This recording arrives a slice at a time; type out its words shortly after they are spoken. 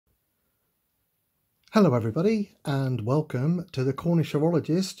Hello everybody and welcome to the Cornish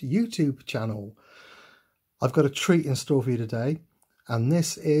Horologist YouTube channel. I've got a treat in store for you today, and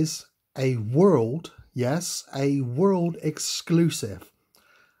this is a world, yes, a world exclusive.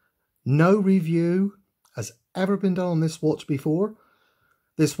 No review has ever been done on this watch before.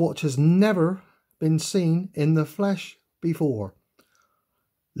 This watch has never been seen in the flesh before.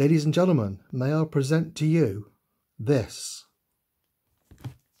 Ladies and gentlemen, may I present to you this.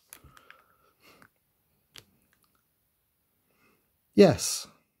 Yes,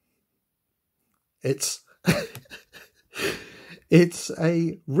 it's it's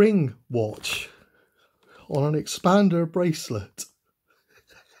a ring watch on an expander bracelet.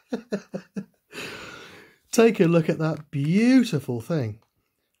 Take a look at that beautiful thing.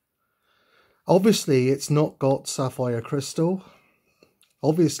 Obviously, it's not got sapphire crystal.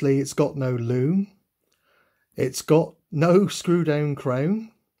 Obviously, it's got no lume. It's got no screw down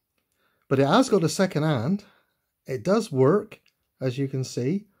crown, but it has got a second hand. It does work. As you can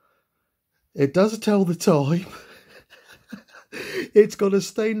see, it does tell the time. It's got a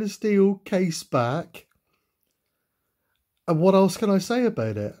stainless steel case back. And what else can I say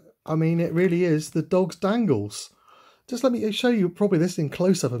about it? I mean, it really is the dog's dangles. Just let me show you probably this in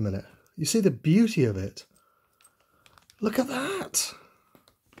close up a minute. You see the beauty of it. Look at that.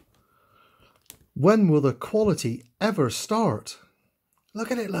 When will the quality ever start? Look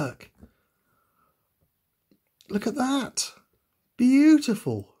at it, look. Look at that.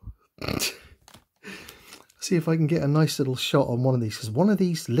 Beautiful. See if I can get a nice little shot on one of these, because one of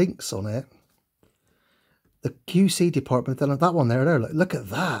these links on it, the QC department, then that one there, look at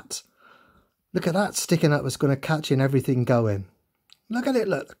that. Look at that sticking up. It's going to catch in everything going. Look at it,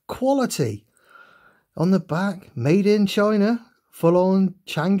 look, quality. On the back, made in China, full on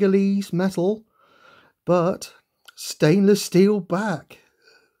Chinese metal, but stainless steel back.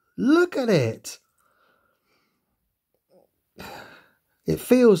 Look at it. It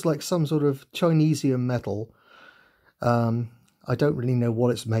feels like some sort of Chinesium metal. I don't really know what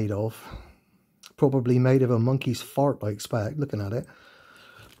it's made of. Probably made of a monkey's fart, I expect, looking at it.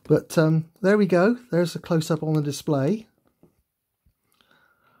 But there we go. There's a close-up on the display.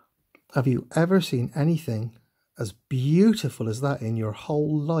 Have you ever seen anything as beautiful as that in your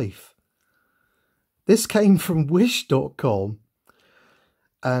whole life? This came from Wish.com,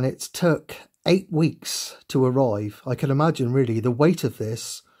 and it took 8 weeks to arrive. I can imagine really the weight of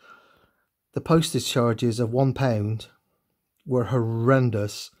this, the postage charges of £1 were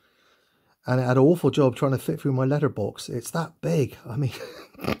horrendous, and it had an awful job trying to fit through my letterbox. It's that big. I mean,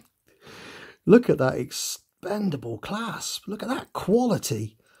 look at that expendable clasp. Look at that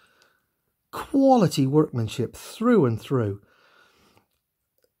quality. Quality workmanship through and through.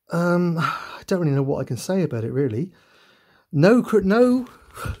 I don't really know what I can say about it really. No,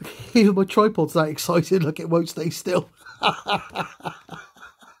 even my tripod's that excited, look, it won't stay still.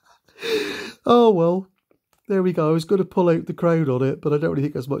 Oh well, there we go. I was going to pull out the crown on it, but I don't really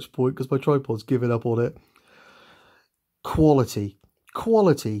think there's much point because my tripod's giving up on it. Quality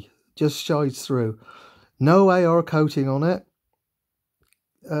just shines through. No AR coating on it.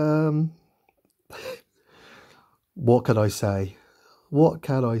 What can I say? What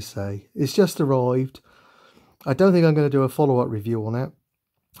can I say? It's just arrived. I don't think I'm going to do a follow-up review on it.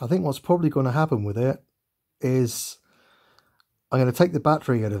 I think what's probably going to happen with it is I'm going to take the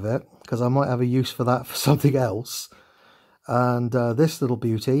battery out of it because I might have a use for that for something else. And this little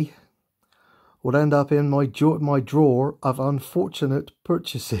beauty would end up in my drawer of unfortunate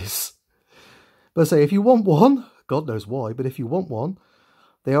purchases. But I say, if you want one, God knows why, but if you want one,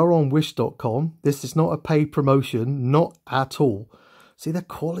 they are on Wish.com. This is not a paid promotion, not at all. See the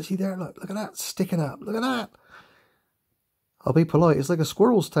quality there? Look at that sticking up. Look at that. I'll be polite. It's like a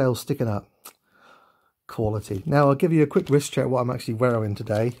squirrel's tail sticking up. Quality. Now, I'll give you a quick wrist check what I'm actually wearing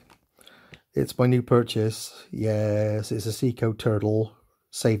today. It's my new purchase. Yes, it's a Seiko Turtle.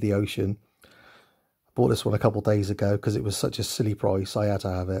 Save the Ocean. I bought this one a couple of days ago because it was such a silly price. I had to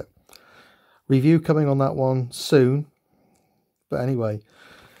have it. Review coming on that one soon. But anyway,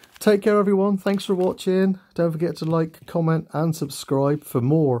 take care, everyone. Thanks for watching. Don't forget to like, comment, and subscribe for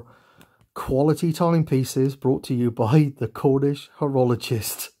more quality timepieces brought to you by the Cornish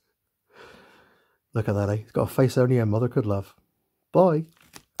Horologist. Look at that, eh? It's got a face only a mother could love. Bye.